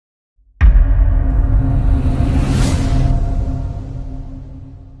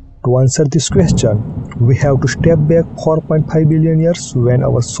To answer this question, we have to step back 4.5 billion years when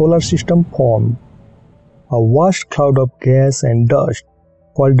our solar system formed. A vast cloud of gas and dust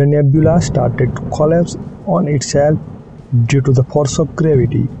called the nebula started to collapse on itself due to the force of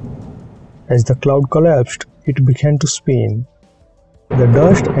gravity. As the cloud collapsed, it began to spin. The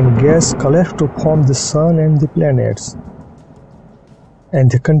dust and gas collapsed to form the sun and the planets. And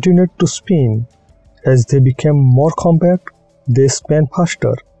they continued to spin. As they became more compact, they spun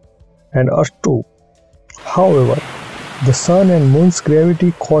faster, and Earth too. However, the sun and moon's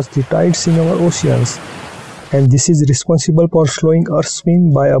gravity caused the tides in our oceans, and this is responsible for slowing Earth's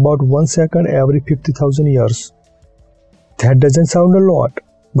spin by about 1 second every 50,000 years. That doesn't sound a lot,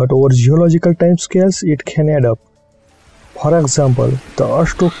 but over geological timescales it can add up. For example, the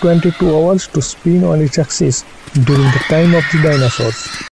Earth took 22 hours to spin on its axis during the time of the dinosaurs.